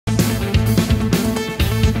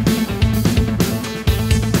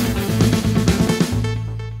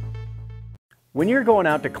When you're going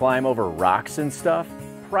out to climb over rocks and stuff,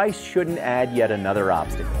 price shouldn't add yet another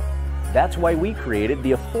obstacle. That's why we created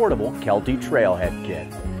the affordable Kelty Trailhead Kit,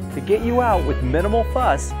 to get you out with minimal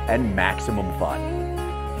fuss and maximum fun.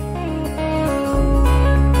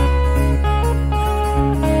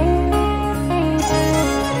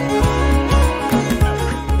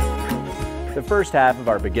 The first half of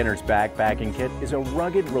our beginner's backpacking kit is a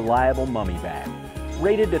rugged, reliable mummy bag.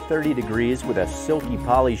 Rated to 30 degrees with a silky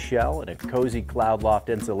poly shell and a cozy cloud loft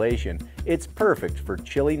insulation, it's perfect for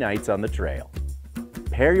chilly nights on the trail.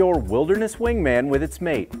 Pair your wilderness wingman with its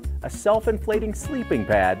mate, a self-inflating sleeping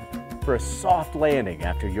pad for a soft landing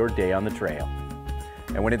after your day on the trail.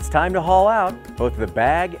 And when it's time to haul out, both the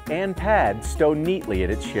bag and pad stow neatly in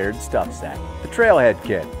its shared stuff sack. The Trailhead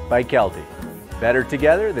Kit by Kelty. Better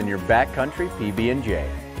together than your backcountry PB&J.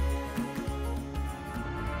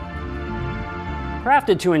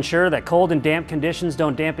 Crafted to ensure that cold and damp conditions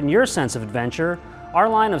don't dampen your sense of adventure, our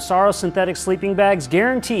line of Saros synthetic sleeping bags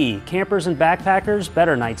guarantee campers and backpackers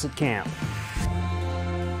better nights at camp.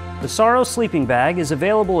 The Saros sleeping bag is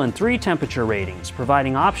available in 3 temperature ratings,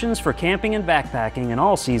 providing options for camping and backpacking in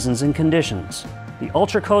all seasons and conditions. The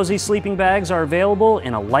ultra cozy sleeping bags are available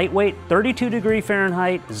in a lightweight 32 degree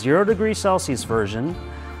Fahrenheit, 0 degree Celsius version,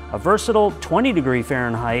 a versatile 20 degree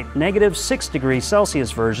Fahrenheit, -6 degrees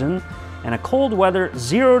Celsius version, and a cold weather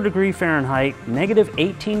 0 degree Fahrenheit,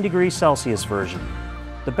 -18 degrees Celsius version.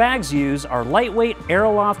 The bags use our lightweight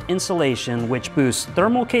Aeroloft insulation, which boosts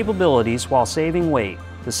thermal capabilities while saving weight.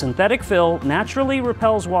 The synthetic fill naturally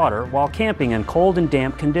repels water while camping in cold and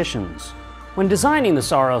damp conditions. When designing the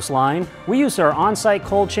Saros line, we use our on-site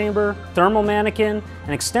cold chamber, thermal mannequin,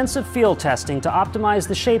 and extensive field testing to optimize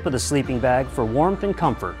the shape of the sleeping bag for warmth and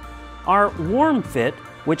comfort. Our Warm Fit,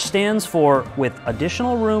 which stands for with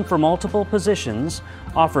additional room for multiple positions,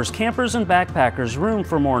 offers campers and backpackers room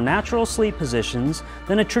for more natural sleep positions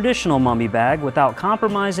than a traditional mummy bag without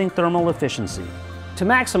compromising thermal efficiency. To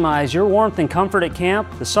maximize your warmth and comfort at camp,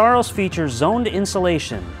 the Saros features zoned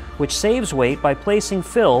insulation, which saves weight by placing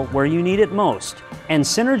fill where you need it most, and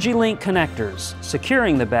Synergy Link connectors,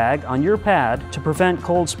 securing the bag on your pad to prevent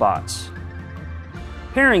cold spots.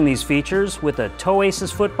 Pairing these features with a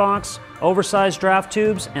Toasis footbox, oversized draft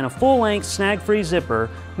tubes, and a full-length snag-free zipper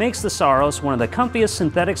makes the Saros one of the comfiest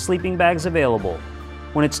synthetic sleeping bags available.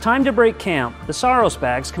 When it's time to break camp, the Saros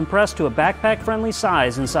bags compress to a backpack-friendly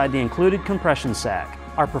size inside the included compression sack.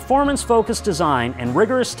 Our performance-focused design and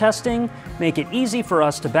rigorous testing make it easy for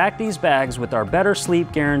us to back these bags with our better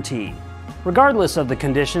sleep guarantee. Regardless of the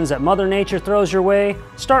conditions that Mother Nature throws your way,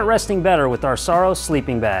 start resting better with our Saros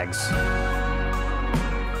sleeping bags.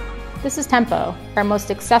 This is Tempo, our most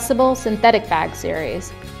accessible synthetic bag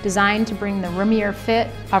series, designed to bring the roomier fit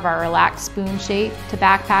of our relaxed spoon shape to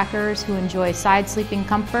backpackers who enjoy side sleeping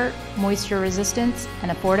comfort, moisture resistance,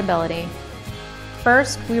 and affordability.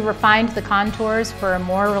 First, we refined the contours for a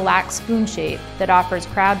more relaxed spoon shape that offers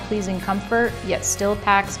crowd-pleasing comfort, yet still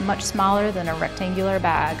packs much smaller than a rectangular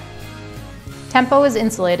bag. Tempo is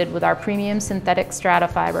insulated with our premium synthetic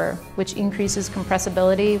stratofiber, which increases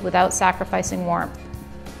compressibility without sacrificing warmth.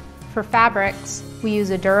 For fabrics, we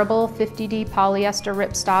use a durable 50D polyester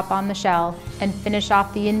ripstop on the shell and finish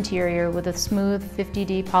off the interior with a smooth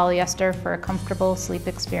 50D polyester for a comfortable sleep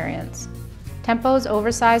experience. Tempo's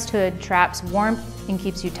oversized hood traps warmth and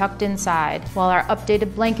keeps you tucked inside, while our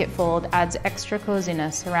updated blanket fold adds extra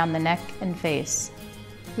coziness around the neck and face.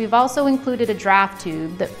 We've also included a draft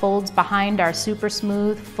tube that folds behind our super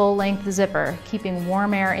smooth, full-length zipper, keeping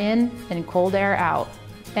warm air in and cold air out.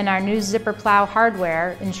 And our new zipper plow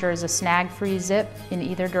hardware ensures a snag-free zip in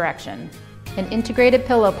either direction. An integrated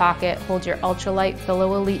pillow pocket holds your ultralight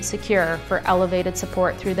Pillow Elite secure for elevated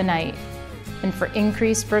support through the night. And for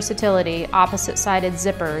increased versatility, opposite-sided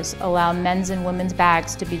zippers allow men's and women's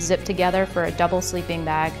bags to be zipped together for a double sleeping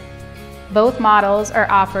bag. Both models are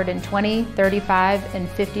offered in 20, 35, and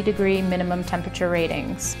 50 degree minimum temperature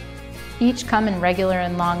ratings. Each come in regular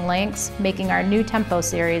and long lengths, making our new Tempo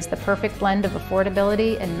series the perfect blend of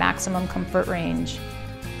affordability and maximum comfort range.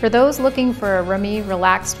 For those looking for a roomy,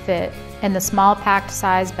 relaxed fit and the small packed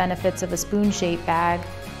size benefits of a spoon-shaped bag,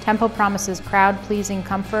 Tempo promises crowd-pleasing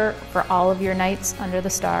comfort for all of your nights under the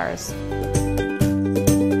stars.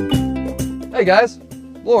 Hey guys,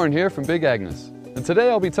 Lauren here from Big Agnes, and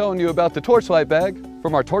today I'll be telling you about the Torchlight bag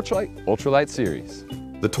from our Torchlight Ultralight series.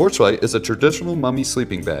 The Torchlight is a traditional mummy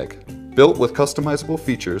sleeping bag, built with customizable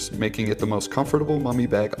features, making it the most comfortable mummy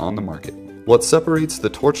bag on the market. What separates the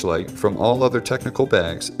Torchlight from all other technical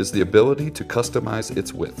bags is the ability to customize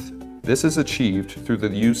its width. This is achieved through the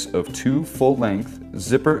use of 2 full-length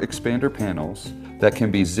zipper expander panels that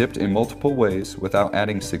can be zipped in multiple ways without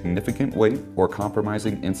adding significant weight or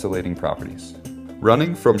compromising insulating properties.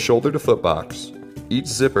 Running from shoulder to foot box, each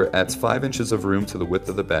zipper adds 5 inches of room to the width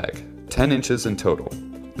of the bag, 10 inches in total.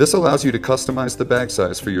 This allows you to customize the bag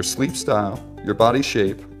size for your sleep style, your body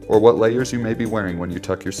shape, or what layers you may be wearing when you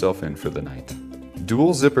tuck yourself in for the night.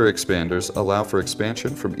 Dual zipper expanders allow for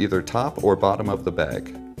expansion from either top or bottom of the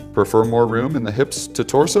bag. Prefer more room in the hips to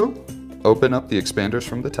torso? Open up the expanders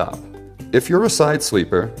from the top. If you're a side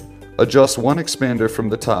sleeper, adjust one expander from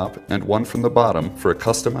the top and one from the bottom for a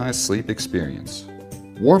customized sleep experience.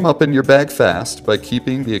 Warm up in your bag fast by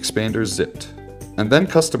keeping the expanders zipped, and then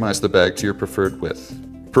customize the bag to your preferred width.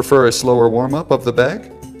 Prefer a slower warm-up of the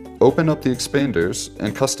bag? Open up the expanders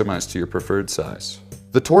and customize to your preferred size.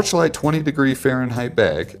 The Torchlight 20° Fahrenheit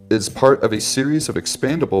bag is part of a series of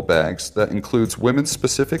expandable bags that includes women's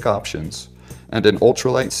specific options and an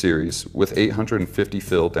ultralight series with 850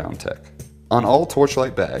 fill down tech. On all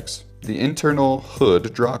Torchlight bags, the internal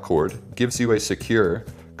hood draw cord gives you a secure,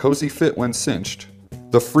 cozy fit when cinched.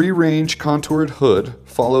 The free-range contoured hood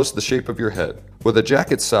follows the shape of your head, with a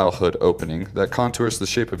jacket-style hood opening that contours the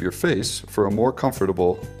shape of your face for a more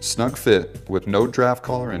comfortable, snug fit with no draft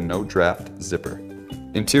collar and no draft zipper.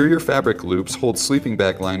 Interior fabric loops hold sleeping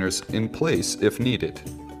bag liners in place if needed.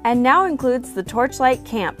 And now includes the Torchlight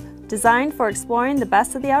Camp, designed for exploring the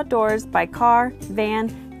best of the outdoors by car,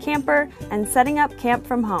 van, camper, and setting up camp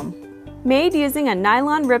from home. Made using a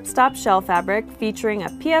nylon ripstop shell fabric featuring a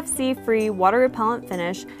PFC-free water-repellent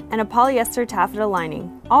finish and a polyester taffeta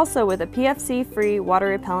lining, also with a PFC-free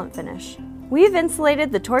water-repellent finish. We've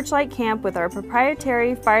insulated the Torchlight Camp with our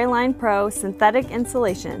proprietary Fireline Pro synthetic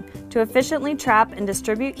insulation to efficiently trap and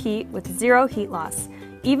distribute heat with zero heat loss.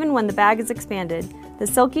 Even when the bag is expanded, the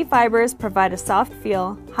silky fibers provide a soft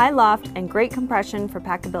feel, high loft, and great compression for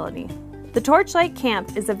packability. The Torchlight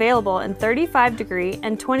Camp is available in 35°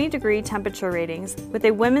 and 20° temperature ratings with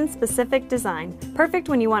a women's-specific design, perfect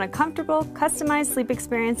when you want a comfortable, customized sleep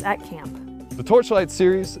experience at camp. The Torchlight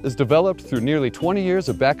series is developed through nearly 20 years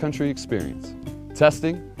of backcountry experience,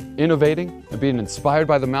 testing, innovating, and being inspired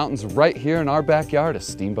by the mountains right here in our backyard of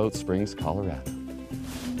Steamboat Springs, Colorado.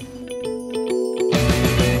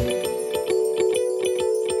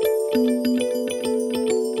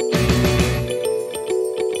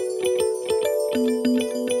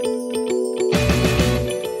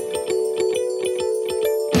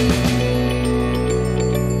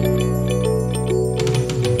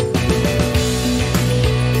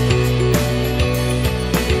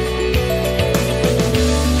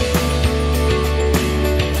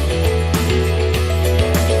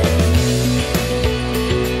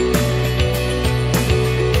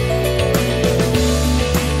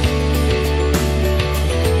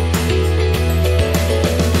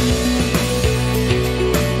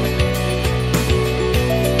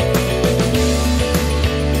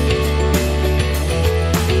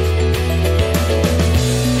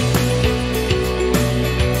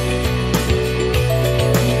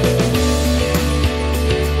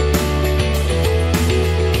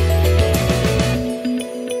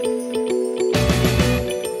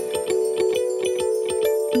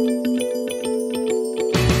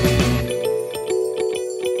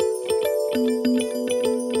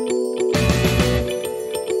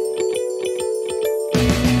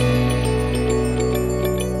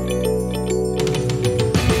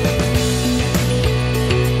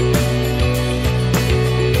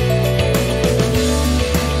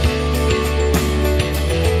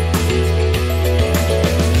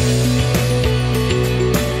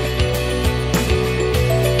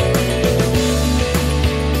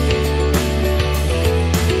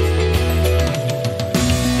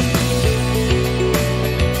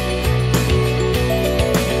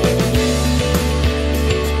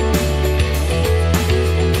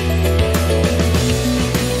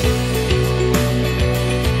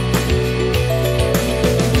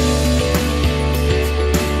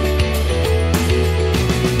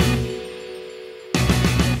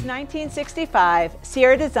 Since 1965,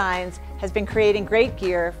 Sierra Designs has been creating great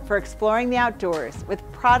gear for exploring the outdoors with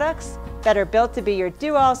products that are built to be your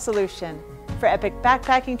do-all solution for epic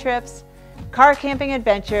backpacking trips, car camping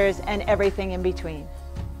adventures, and everything in between.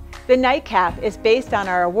 The Nightcap is based on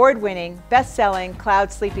our award-winning, best-selling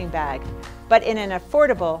Cloud sleeping bag, but in an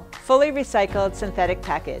affordable, fully recycled synthetic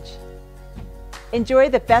package. Enjoy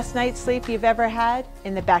the best night's sleep you've ever had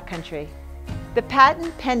in the backcountry. The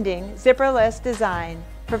patent-pending zipperless design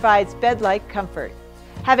provides bed-like comfort.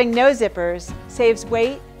 Having no zippers saves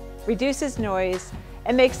weight, reduces noise,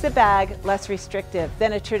 and makes the bag less restrictive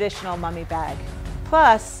than a traditional mummy bag.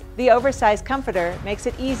 Plus, the oversized comforter makes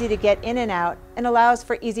it easy to get in and out and allows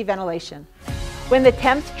for easy ventilation. When the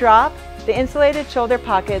temps drop, the insulated shoulder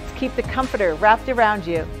pockets keep the comforter wrapped around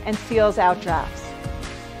you and seals out drafts.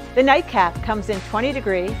 The nightcap comes in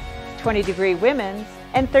 20-degree, 20-degree women's,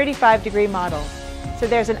 and 35-degree models, so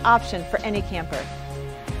there's an option for any camper.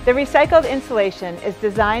 The recycled insulation is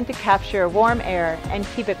designed to capture warm air and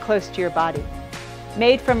keep it close to your body.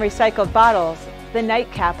 Made from recycled bottles, the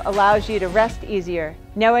nightcap allows you to rest easier,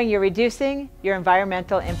 knowing you're reducing your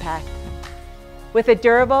environmental impact. With a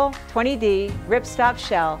durable 20D ripstop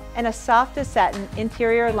shell and a soft as satin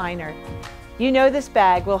interior liner, you know this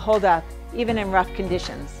bag will hold up even in rough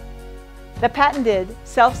conditions. The patented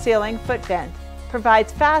self-sealing foot vent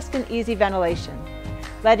provides fast and easy ventilation,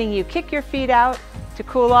 letting you kick your feet out to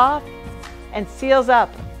cool off, and seals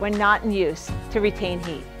up when not in use to retain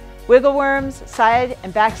heat. Wiggle worms, side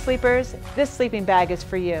and back sleepers, this sleeping bag is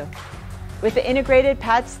for you. With the integrated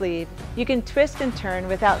pad sleeve, you can twist and turn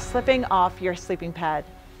without slipping off your sleeping pad.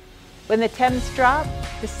 When the temps drop,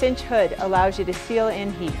 the cinch hood allows you to seal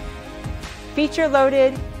in heat.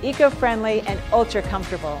 Feature-loaded, eco-friendly, and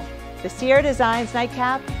ultra-comfortable, the Sierra Designs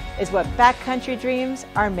Nightcap is what backcountry dreams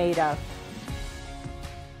are made of.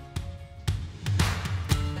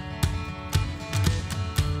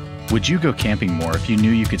 Would you go camping more if you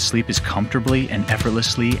knew you could sleep as comfortably and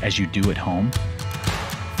effortlessly as you do at home?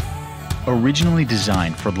 Originally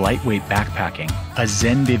designed for lightweight backpacking, a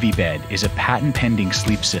Zen Bivy bed is a patent-pending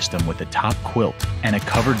sleep system with a top quilt and a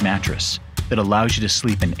covered mattress that allows you to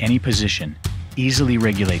sleep in any position, easily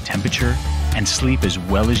regulate temperature, and sleep as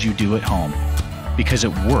well as you do at home, because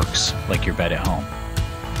it works like your bed at home.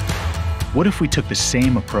 What if we took the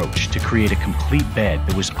same approach to create a complete bed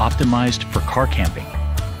that was optimized for car camping,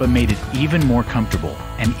 but made it even more comfortable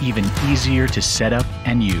and even easier to set up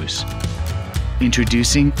and use?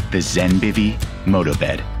 Introducing the Zen Bivy Moto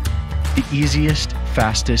Bed, the easiest,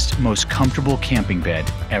 fastest, most comfortable camping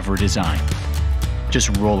bed ever designed.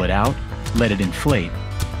 Just roll it out, let it inflate,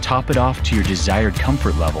 top it off to your desired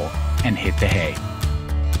comfort level, and hit the hay.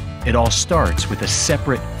 It all starts with a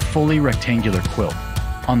separate, fully rectangular quilt.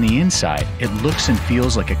 On the inside, it looks and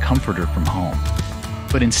feels like a comforter from home.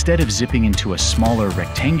 But instead of zipping into a smaller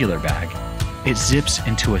rectangular bag, it zips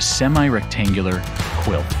into a semi-rectangular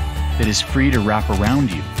quilt that is free to wrap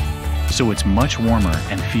around you, so it's much warmer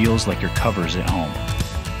and feels like your covers at home.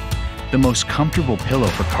 The most comfortable pillow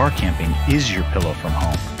for car camping is your pillow from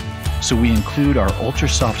home, so we include our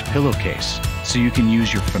ultra-soft pillowcase so you can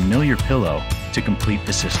use your familiar pillow to complete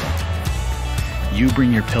the system. You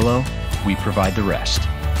bring your pillow, we provide the rest.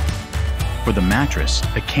 For the mattress,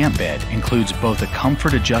 the camp bed includes both a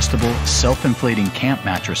comfort-adjustable, self-inflating camp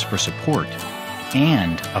mattress for support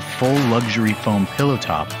and a full luxury foam pillow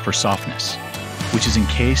top for softness, which is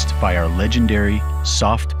encased by our legendary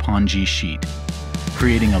soft pongee sheet,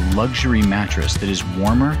 creating a luxury mattress that is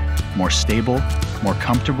warmer, more stable, more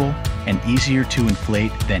comfortable, and easier to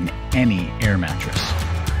inflate than any air mattress.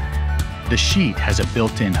 The sheet has a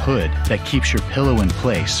built-in hood that keeps your pillow in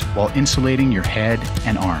place while insulating your head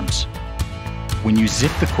and arms. When you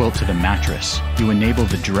zip the quilt to the mattress, you enable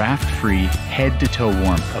the draft-free head-to-toe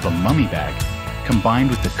warmth of a mummy bag combined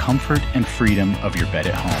with the comfort and freedom of your bed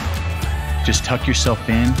at home. Just tuck yourself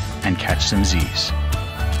in and catch some Z's.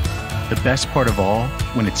 The best part of all,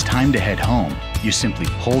 when it's time to head home, you simply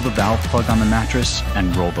pull the valve plug on the mattress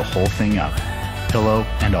and roll the whole thing up, pillow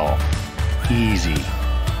and all. Easy.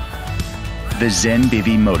 The Zen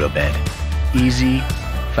Bivy Moto Bed. Easy,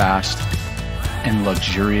 fast, and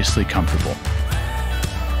luxuriously comfortable.